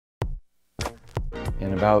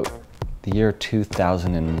In about the year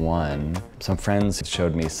 2001, some friends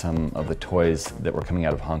showed me some of the toys that were coming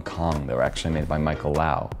out of Hong Kong that were actually made by Michael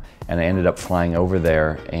Lau. And I ended up flying over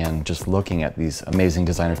there and just looking at these amazing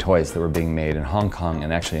designer toys that were being made in Hong Kong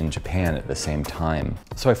and actually in Japan at the same time.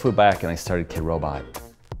 So I flew back and I started Kid Robot.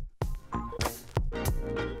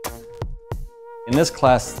 In this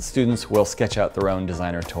class, students will sketch out their own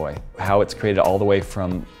designer toy, how it's created all the way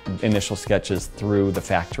from initial sketches through the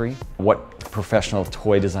factory, what professional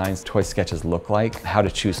toy designs, toy sketches look like, how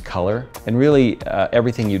to choose color, and really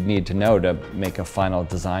everything you'd need to know to make a final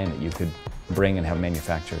design that you could bring and have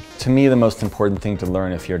manufactured. To me, the most important thing to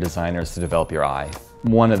learn if you're a designer is to develop your eye.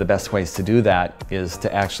 One of the best ways to do that is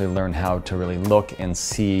to actually learn how to really look and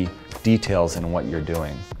see details in what you're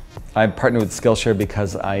doing. I partnered with Skillshare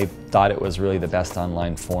because I thought it was really the best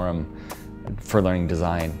online forum for learning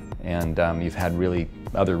design. And you've had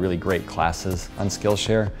other really great classes on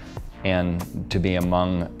Skillshare. And to be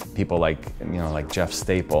among people like Jeff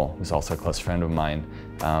Staple, who's also a close friend of mine,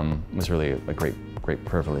 was really a great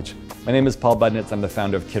privilege. My name is Paul Budnitz. I'm the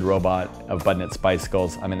founder of Kid Robot, of Budnitz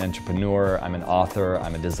Bicycles. I'm an entrepreneur, I'm an author,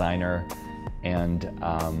 I'm a designer, and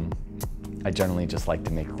I generally just like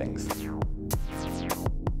to make things.